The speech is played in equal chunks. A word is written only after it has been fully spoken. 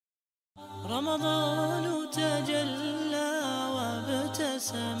رمضان تجلى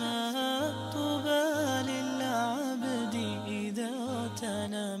وابتسما طوبى للعبد إذا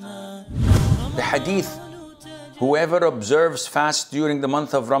تنما. The Hadith: whoever observes fast during the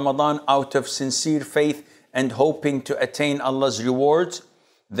month of Ramadan out of sincere faith and hoping to attain Allah's rewards,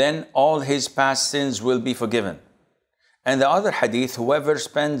 then all his past sins will be forgiven. And the other Hadith: whoever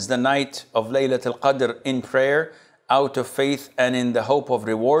spends the night of Laylatul Qadr in prayer out of faith and in the hope of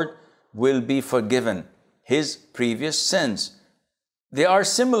reward will be forgiven his previous sins. They are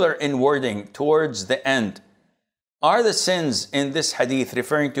similar in wording towards the end. Are the sins in this Hadith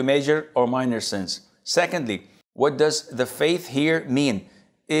referring to major or minor sins? Secondly, what does the faith here mean?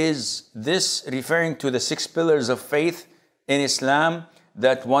 Is this referring to the 6 pillars of faith in Islam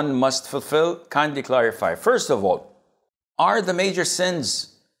that one must fulfill? Kindly clarify. First of all, are the major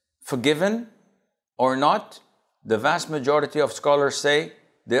sins forgiven or not? The vast majority of scholars say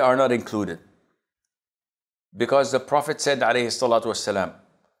they are not included. Because the Prophet said, alayhi salatu wasalam,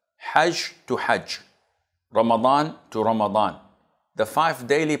 Hajj to Hajj, Ramadan to Ramadan. The 5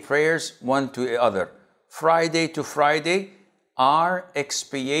 daily prayers, one to the other, Friday to Friday, are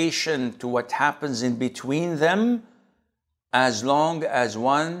expiation to what happens in between them, as long as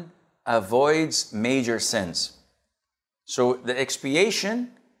one avoids major sins. So the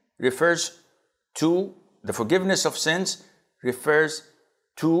expiation refers to the forgiveness of sins, refers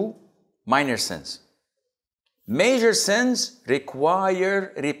to minor sins. Major sins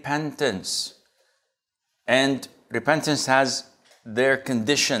require repentance, and repentance has their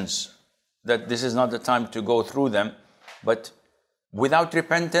conditions, that this is not the time to go through them, but without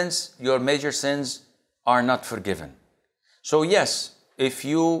repentance, your major sins are not forgiven. So yes, if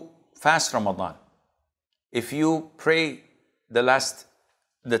you fast Ramadan, if you pray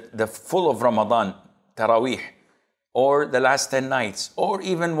the full of Ramadan, Taraweeh, or the last 10 nights, or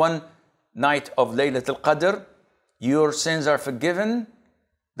even one night of Laylatul Qadr, your sins are forgiven.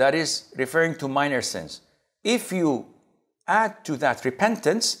 That is referring to minor sins. If you add to that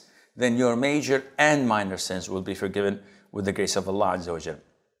repentance, then your major and minor sins will be forgiven with the grace of Allah Azza wa Jal.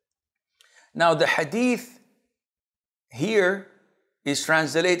 Now the Hadith here is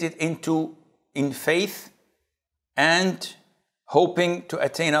translated into in faith and hoping to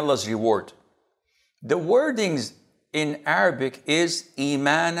attain Allah's reward. The wordings in Arabic is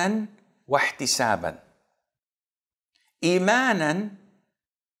imanan wa ihtisaban. Imanan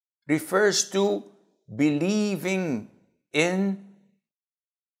refers to believing in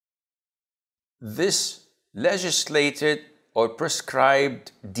this legislated or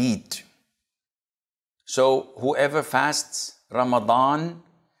prescribed deed. So whoever fasts Ramadan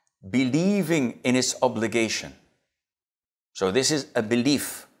believing in its obligation. So this is a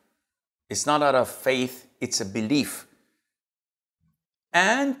belief. It's not out of faith, it's a belief.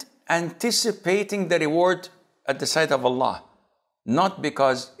 And anticipating the reward at the sight of Allah. Not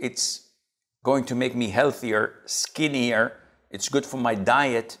because it's going to make me healthier, skinnier, it's good for my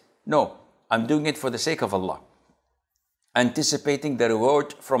diet. No, I'm doing it for the sake of Allah. Anticipating the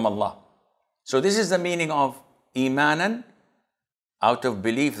reward from Allah. So this is the meaning of imanan, out of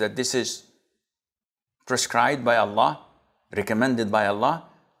belief that this is prescribed by Allah, recommended by Allah,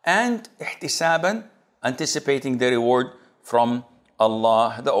 and ihtisaban, anticipating the reward from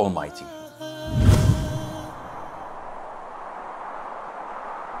Allah the Almighty.